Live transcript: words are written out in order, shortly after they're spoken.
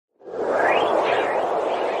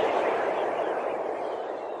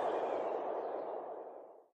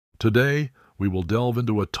Today, we will delve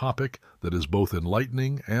into a topic that is both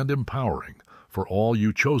enlightening and empowering for all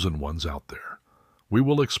you chosen ones out there. We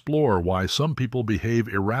will explore why some people behave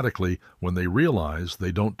erratically when they realize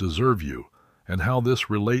they don't deserve you, and how this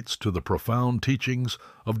relates to the profound teachings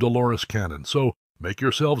of Dolores Cannon. So, make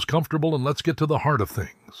yourselves comfortable and let's get to the heart of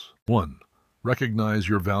things. 1. Recognize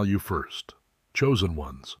your value first. Chosen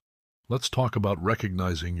ones, let's talk about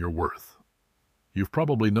recognizing your worth. You've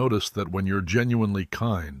probably noticed that when you're genuinely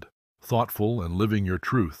kind, thoughtful, and living your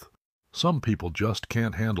truth, some people just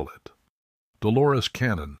can't handle it. Dolores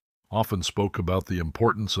Cannon often spoke about the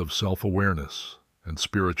importance of self-awareness and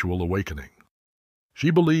spiritual awakening. She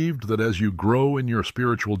believed that as you grow in your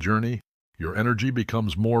spiritual journey, your energy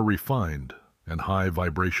becomes more refined and high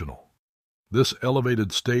vibrational. This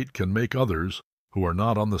elevated state can make others, who are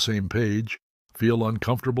not on the same page, feel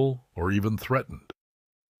uncomfortable or even threatened.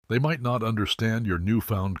 They might not understand your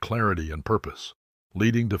newfound clarity and purpose,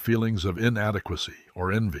 leading to feelings of inadequacy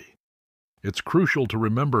or envy. It's crucial to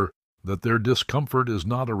remember that their discomfort is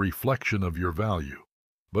not a reflection of your value,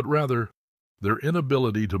 but rather their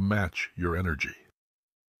inability to match your energy.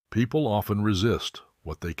 People often resist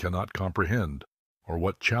what they cannot comprehend or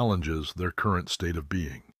what challenges their current state of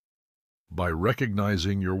being. By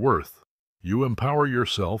recognizing your worth, you empower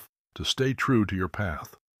yourself to stay true to your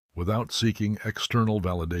path without seeking external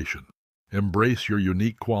validation. Embrace your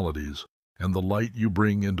unique qualities and the light you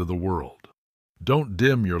bring into the world. Don't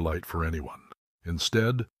dim your light for anyone.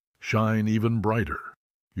 Instead, shine even brighter.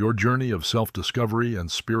 Your journey of self-discovery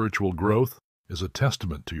and spiritual growth is a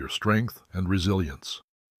testament to your strength and resilience.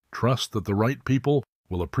 Trust that the right people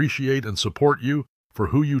will appreciate and support you for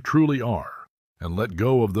who you truly are, and let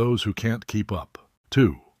go of those who can't keep up.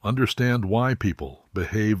 2. Understand why people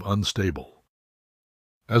behave unstable.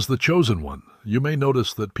 As the chosen one, you may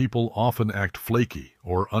notice that people often act flaky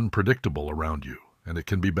or unpredictable around you, and it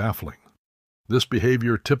can be baffling. This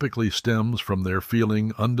behavior typically stems from their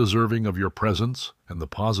feeling undeserving of your presence and the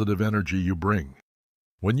positive energy you bring.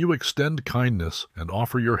 When you extend kindness and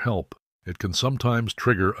offer your help, it can sometimes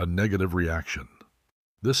trigger a negative reaction.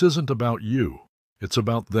 This isn't about you, it's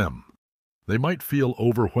about them. They might feel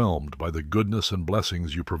overwhelmed by the goodness and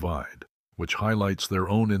blessings you provide, which highlights their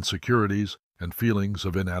own insecurities and feelings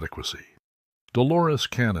of inadequacy. Dolores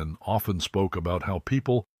Cannon often spoke about how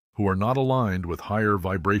people who are not aligned with higher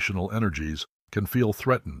vibrational energies can feel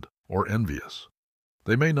threatened or envious.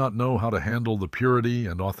 They may not know how to handle the purity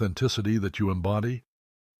and authenticity that you embody.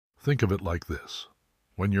 Think of it like this.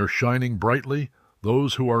 When you're shining brightly,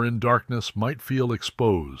 those who are in darkness might feel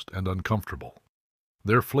exposed and uncomfortable.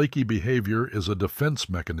 Their flaky behavior is a defense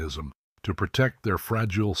mechanism to protect their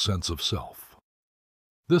fragile sense of self.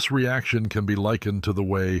 This reaction can be likened to the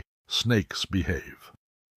way snakes behave.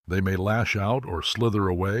 They may lash out or slither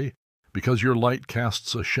away because your light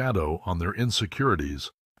casts a shadow on their insecurities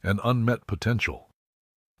and unmet potential.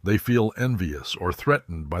 They feel envious or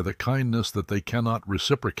threatened by the kindness that they cannot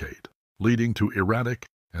reciprocate, leading to erratic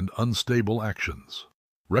and unstable actions.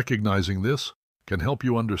 Recognizing this can help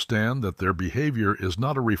you understand that their behavior is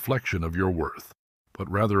not a reflection of your worth, but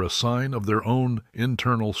rather a sign of their own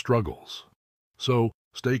internal struggles. So,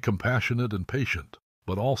 stay compassionate and patient,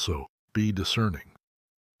 but also be discerning.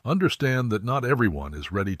 Understand that not everyone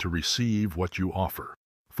is ready to receive what you offer.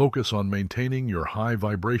 Focus on maintaining your high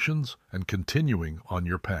vibrations and continuing on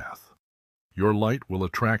your path. Your light will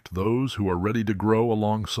attract those who are ready to grow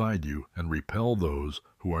alongside you and repel those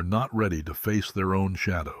who are not ready to face their own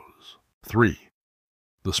shadows. 3.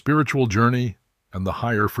 The spiritual journey and the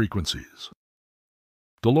higher frequencies.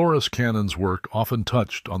 Dolores Cannon's work often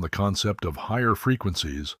touched on the concept of higher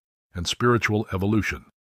frequencies and spiritual evolution.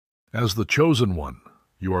 As the chosen one,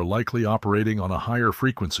 you are likely operating on a higher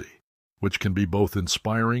frequency, which can be both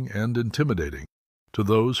inspiring and intimidating to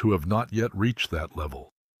those who have not yet reached that level.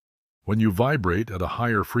 When you vibrate at a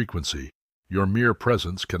higher frequency, your mere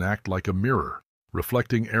presence can act like a mirror,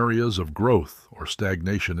 reflecting areas of growth or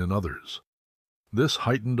stagnation in others. This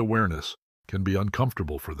heightened awareness can be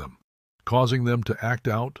uncomfortable for them, causing them to act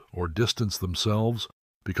out or distance themselves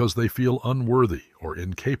because they feel unworthy or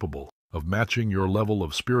incapable of matching your level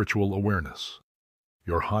of spiritual awareness.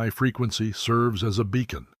 Your high frequency serves as a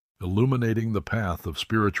beacon, illuminating the path of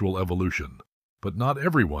spiritual evolution, but not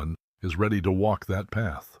everyone is ready to walk that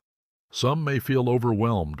path. Some may feel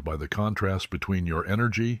overwhelmed by the contrast between your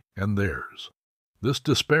energy and theirs. This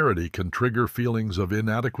disparity can trigger feelings of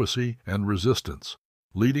inadequacy and resistance,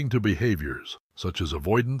 leading to behaviors such as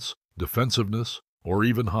avoidance, defensiveness, or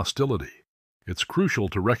even hostility. It's crucial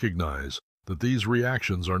to recognize that these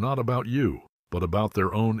reactions are not about you, but about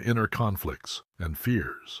their own inner conflicts and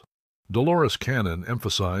fears. Dolores Cannon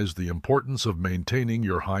emphasized the importance of maintaining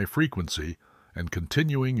your high frequency and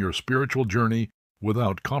continuing your spiritual journey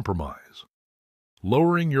without compromise.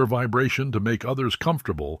 Lowering your vibration to make others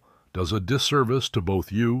comfortable does a disservice to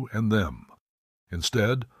both you and them.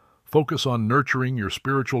 Instead, focus on nurturing your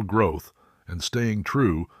spiritual growth and staying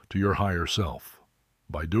true to your higher self.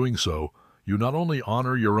 By doing so, you not only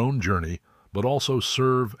honor your own journey, but also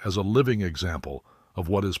serve as a living example of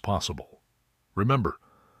what is possible. Remember,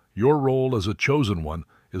 your role as a chosen one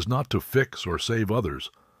is not to fix or save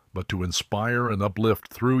others, but to inspire and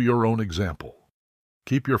uplift through your own example.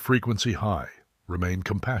 Keep your frequency high, remain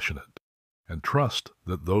compassionate, and trust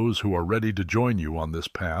that those who are ready to join you on this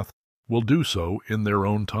path will do so in their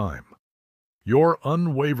own time. Your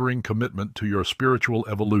unwavering commitment to your spiritual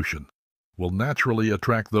evolution will naturally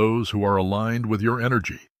attract those who are aligned with your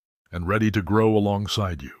energy and ready to grow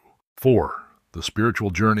alongside you. 4. The spiritual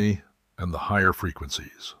journey and the higher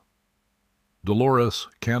frequencies. Dolores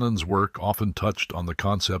Cannon's work often touched on the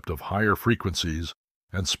concept of higher frequencies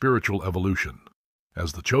and spiritual evolution.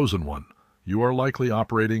 As the chosen one, you are likely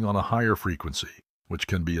operating on a higher frequency, which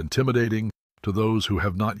can be intimidating to those who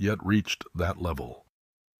have not yet reached that level.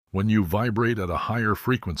 When you vibrate at a higher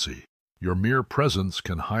frequency, your mere presence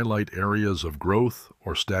can highlight areas of growth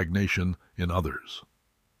or stagnation in others.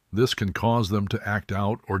 This can cause them to act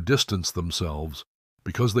out or distance themselves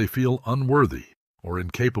because they feel unworthy or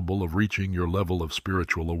incapable of reaching your level of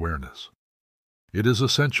spiritual awareness. It is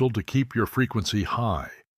essential to keep your frequency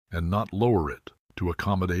high and not lower it to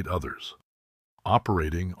accommodate others.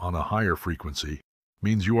 Operating on a higher frequency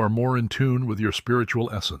means you are more in tune with your spiritual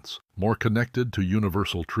essence, more connected to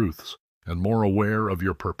universal truths, and more aware of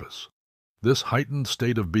your purpose. This heightened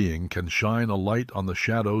state of being can shine a light on the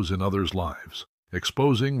shadows in others' lives,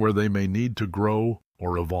 exposing where they may need to grow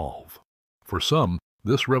or evolve. For some,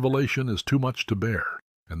 this revelation is too much to bear,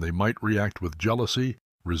 and they might react with jealousy,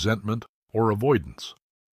 resentment, or avoidance.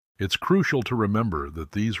 It's crucial to remember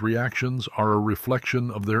that these reactions are a reflection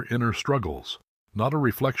of their inner struggles, not a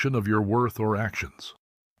reflection of your worth or actions.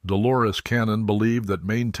 Dolores Cannon believed that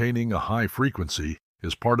maintaining a high frequency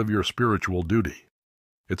is part of your spiritual duty.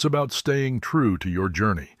 It's about staying true to your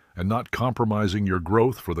journey and not compromising your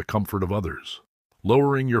growth for the comfort of others.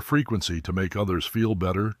 Lowering your frequency to make others feel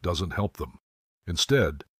better doesn't help them.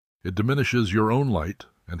 Instead, it diminishes your own light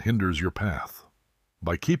and hinders your path.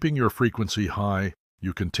 By keeping your frequency high,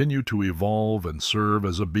 you continue to evolve and serve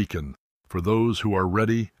as a beacon for those who are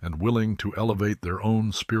ready and willing to elevate their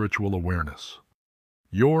own spiritual awareness.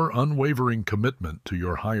 Your unwavering commitment to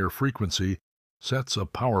your higher frequency sets a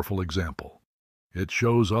powerful example. It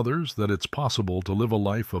shows others that it's possible to live a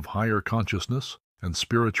life of higher consciousness and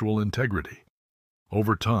spiritual integrity.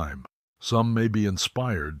 Over time, some may be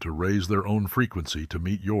inspired to raise their own frequency to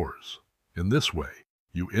meet yours. In this way,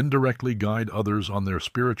 you indirectly guide others on their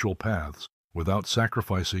spiritual paths without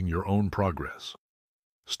sacrificing your own progress.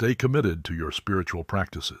 Stay committed to your spiritual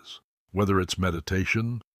practices, whether it's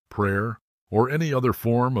meditation, prayer, or any other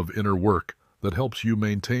form of inner work that helps you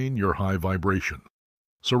maintain your high vibration.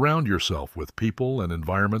 Surround yourself with people and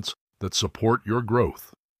environments that support your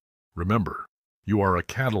growth. Remember, you are a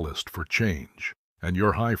catalyst for change, and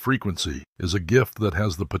your high frequency is a gift that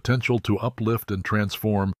has the potential to uplift and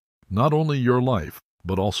transform not only your life,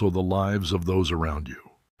 but also the lives of those around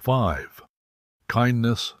you. 5.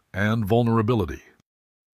 Kindness and vulnerability.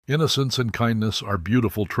 Innocence and kindness are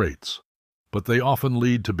beautiful traits, but they often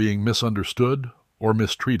lead to being misunderstood or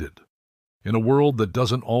mistreated. In a world that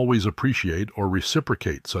doesn't always appreciate or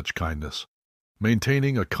reciprocate such kindness,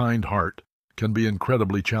 maintaining a kind heart can be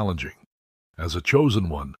incredibly challenging. As a chosen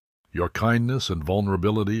one, your kindness and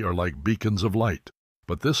vulnerability are like beacons of light,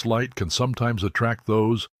 but this light can sometimes attract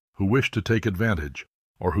those who wish to take advantage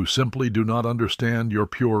or who simply do not understand your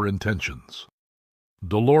pure intentions.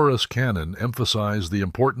 Dolores Cannon emphasized the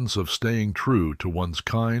importance of staying true to one's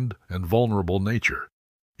kind and vulnerable nature,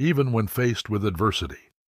 even when faced with adversity.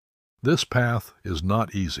 This path is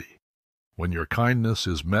not easy. When your kindness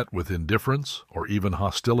is met with indifference or even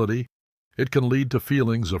hostility, it can lead to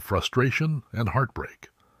feelings of frustration and heartbreak.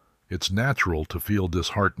 It's natural to feel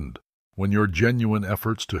disheartened when your genuine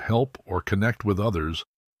efforts to help or connect with others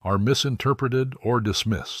are misinterpreted or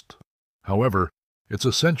dismissed. However, it's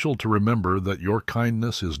essential to remember that your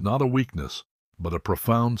kindness is not a weakness, but a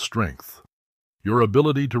profound strength. Your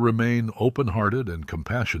ability to remain open-hearted and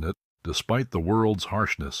compassionate despite the world's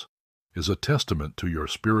harshness is a testament to your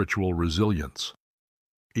spiritual resilience.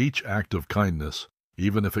 Each act of kindness,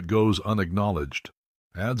 even if it goes unacknowledged,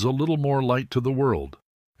 adds a little more light to the world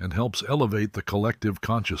and helps elevate the collective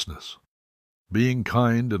consciousness. Being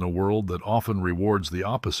kind in a world that often rewards the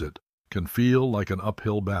opposite can feel like an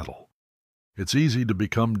uphill battle. It's easy to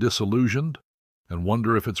become disillusioned and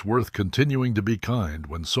wonder if it's worth continuing to be kind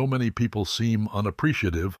when so many people seem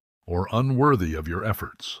unappreciative or unworthy of your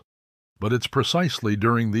efforts. But it's precisely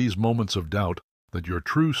during these moments of doubt that your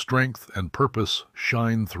true strength and purpose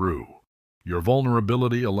shine through. Your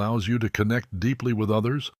vulnerability allows you to connect deeply with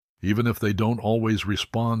others, even if they don't always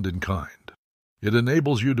respond in kind. It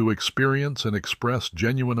enables you to experience and express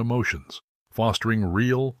genuine emotions, fostering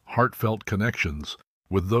real, heartfelt connections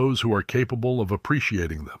with those who are capable of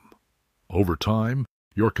appreciating them. Over time,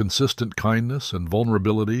 your consistent kindness and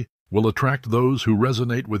vulnerability will attract those who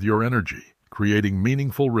resonate with your energy, creating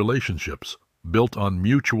meaningful relationships built on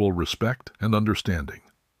mutual respect and understanding.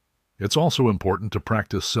 It's also important to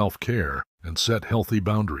practice self-care and set healthy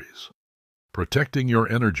boundaries. Protecting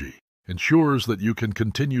your energy ensures that you can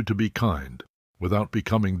continue to be kind without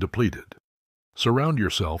becoming depleted. Surround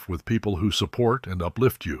yourself with people who support and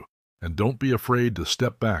uplift you, and don't be afraid to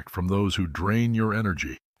step back from those who drain your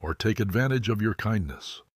energy or take advantage of your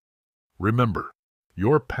kindness. Remember,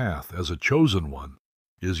 your path as a chosen one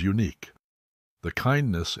is unique. The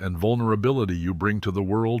kindness and vulnerability you bring to the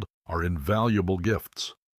world are invaluable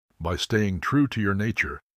gifts. By staying true to your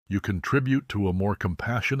nature, you contribute to a more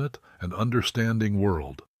compassionate and understanding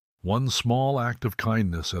world, one small act of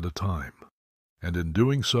kindness at a time. And in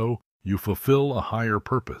doing so, you fulfill a higher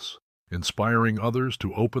purpose, inspiring others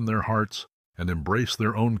to open their hearts and embrace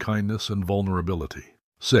their own kindness and vulnerability.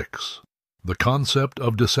 6. The Concept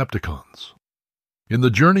of Decepticons. In the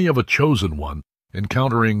journey of a chosen one,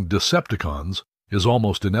 encountering Decepticons is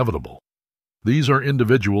almost inevitable. These are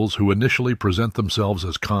individuals who initially present themselves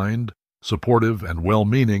as kind, supportive, and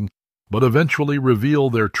well-meaning, but eventually reveal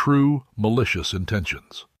their true, malicious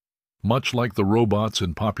intentions. Much like the robots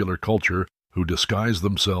in popular culture who disguise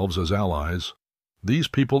themselves as allies, these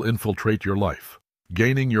people infiltrate your life,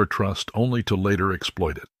 gaining your trust only to later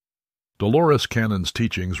exploit it. Dolores Cannon's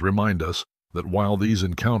teachings remind us that while these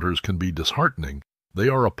encounters can be disheartening, they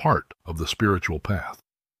are a part of the spiritual path.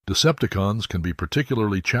 Decepticons can be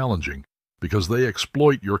particularly challenging because they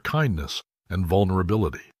exploit your kindness and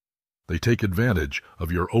vulnerability. They take advantage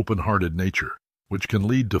of your open-hearted nature, which can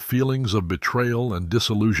lead to feelings of betrayal and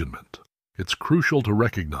disillusionment. It's crucial to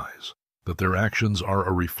recognize that their actions are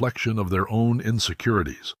a reflection of their own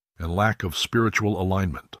insecurities and lack of spiritual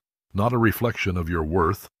alignment, not a reflection of your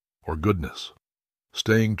worth or goodness.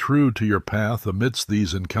 Staying true to your path amidst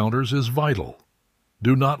these encounters is vital.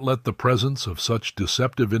 Do not let the presence of such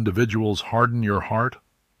deceptive individuals harden your heart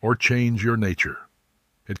or change your nature.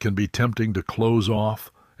 It can be tempting to close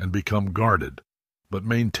off and become guarded, but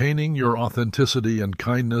maintaining your authenticity and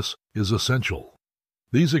kindness is essential.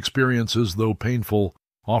 These experiences, though painful,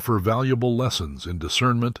 offer valuable lessons in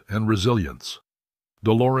discernment and resilience.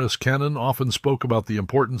 Dolores Cannon often spoke about the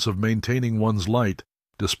importance of maintaining one's light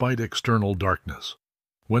despite external darkness.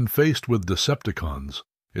 When faced with Decepticons,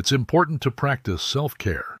 it's important to practice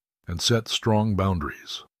self-care and set strong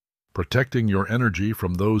boundaries. Protecting your energy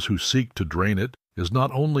from those who seek to drain it is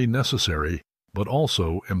not only necessary, but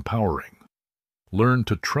also empowering. Learn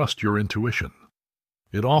to trust your intuition.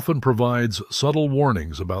 It often provides subtle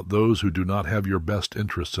warnings about those who do not have your best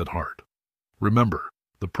interests at heart. Remember,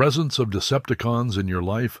 the presence of Decepticons in your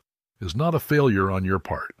life is not a failure on your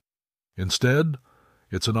part. Instead,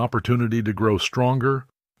 it's an opportunity to grow stronger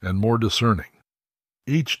and more discerning.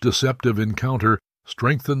 Each deceptive encounter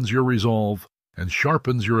strengthens your resolve and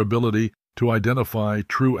sharpens your ability to identify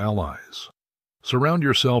true allies. Surround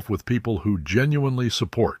yourself with people who genuinely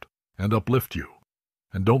support and uplift you,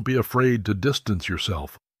 and don't be afraid to distance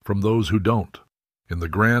yourself from those who don't. In the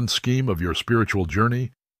grand scheme of your spiritual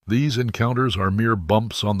journey, these encounters are mere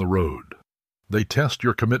bumps on the road. They test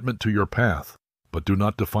your commitment to your path, but do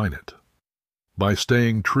not define it. By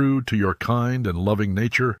staying true to your kind and loving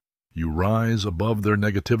nature, you rise above their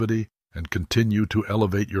negativity and continue to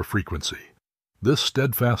elevate your frequency. This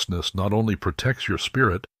steadfastness not only protects your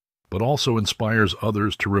spirit, but also inspires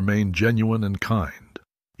others to remain genuine and kind,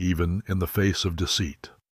 even in the face of deceit.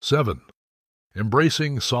 7.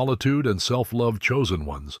 Embracing solitude and self-love, chosen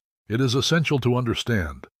ones, it is essential to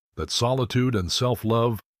understand that solitude and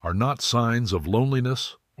self-love are not signs of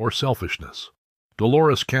loneliness or selfishness.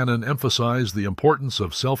 Dolores Cannon emphasized the importance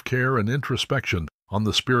of self-care and introspection on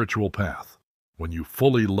the spiritual path. When you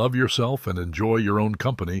fully love yourself and enjoy your own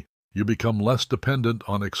company, you become less dependent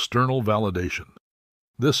on external validation.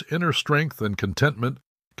 This inner strength and contentment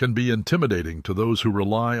can be intimidating to those who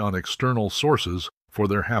rely on external sources for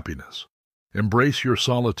their happiness. Embrace your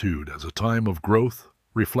solitude as a time of growth,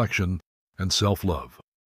 reflection, and self-love.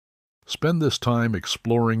 Spend this time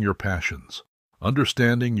exploring your passions,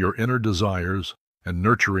 understanding your inner desires, and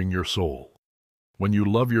nurturing your soul. When you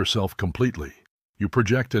love yourself completely, you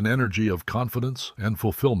project an energy of confidence and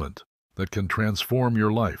fulfillment that can transform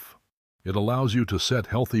your life. It allows you to set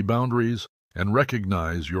healthy boundaries and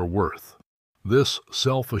recognize your worth. This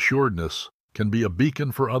self-assuredness can be a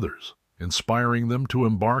beacon for others, inspiring them to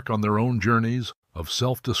embark on their own journeys of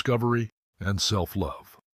self-discovery and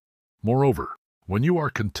self-love. Moreover, when you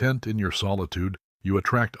are content in your solitude, you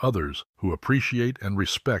attract others who appreciate and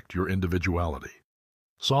respect your individuality.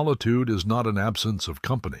 Solitude is not an absence of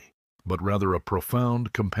company, but rather a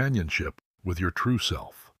profound companionship with your true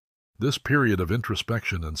self. This period of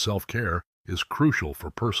introspection and self-care is crucial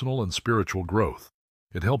for personal and spiritual growth.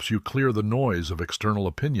 It helps you clear the noise of external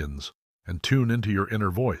opinions and tune into your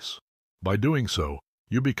inner voice. By doing so,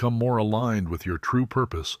 you become more aligned with your true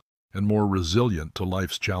purpose and more resilient to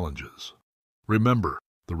life's challenges. Remember,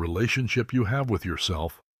 the relationship you have with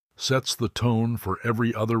yourself sets the tone for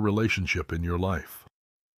every other relationship in your life.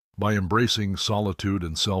 By embracing solitude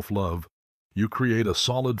and self-love, you create a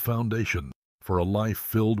solid foundation for a life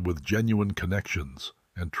filled with genuine connections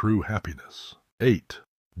and true happiness. 8.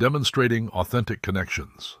 Demonstrating authentic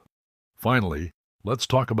connections. Finally, let's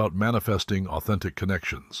talk about manifesting authentic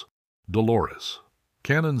connections. Dolores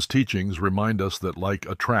Cannon's teachings remind us that like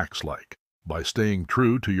attracts like. By staying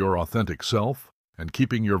true to your authentic self and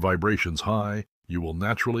keeping your vibrations high, you will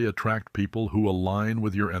naturally attract people who align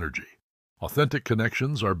with your energy. Authentic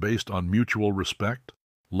connections are based on mutual respect,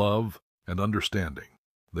 love, and understanding.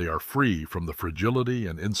 They are free from the fragility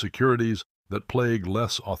and insecurities that plague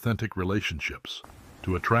less authentic relationships.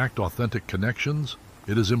 To attract authentic connections,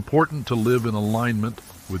 it is important to live in alignment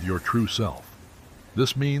with your true self.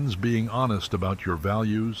 This means being honest about your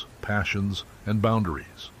values, passions, and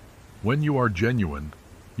boundaries. When you are genuine,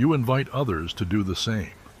 you invite others to do the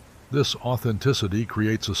same. This authenticity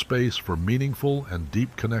creates a space for meaningful and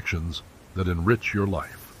deep connections that enrich your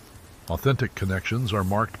life. Authentic connections are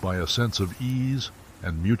marked by a sense of ease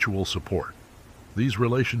and mutual support. These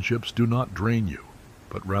relationships do not drain you,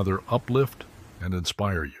 but rather uplift and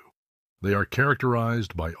inspire you. They are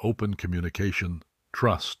characterized by open communication,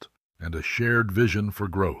 trust, and a shared vision for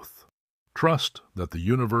growth. Trust that the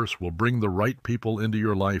universe will bring the right people into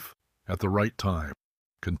your life at the right time.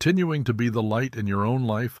 Continuing to be the light in your own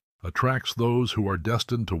life attracts those who are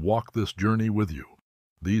destined to walk this journey with you.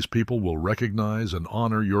 These people will recognize and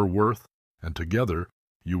honor your worth, and together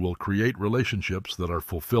you will create relationships that are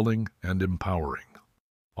fulfilling and empowering.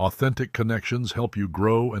 Authentic connections help you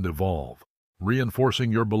grow and evolve,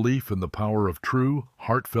 reinforcing your belief in the power of true,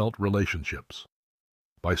 heartfelt relationships.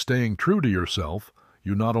 By staying true to yourself,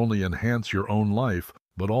 you not only enhance your own life,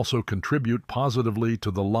 but also contribute positively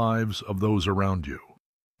to the lives of those around you.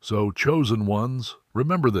 So, chosen ones,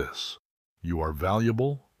 remember this: you are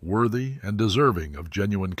valuable, worthy, and deserving of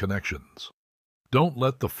genuine connections. Don't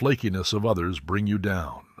let the flakiness of others bring you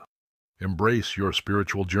down. Embrace your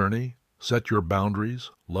spiritual journey, set your boundaries,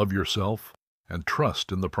 love yourself, and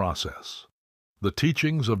trust in the process. The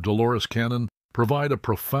teachings of Dolores Cannon provide a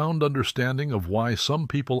profound understanding of why some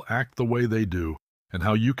people act the way they do and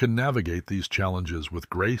how you can navigate these challenges with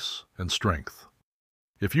grace and strength.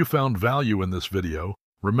 If you found value in this video,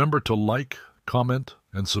 remember to like, comment,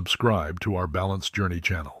 and subscribe to our Balanced Journey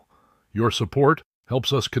channel. Your support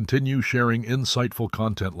helps us continue sharing insightful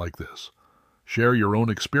content like this. Share your own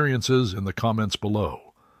experiences in the comments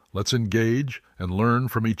below. Let's engage and learn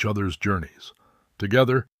from each other's journeys.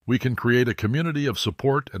 Together, we can create a community of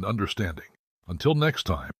support and understanding. Until next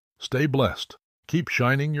time, stay blessed, keep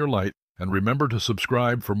shining your light, and remember to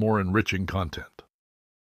subscribe for more enriching content.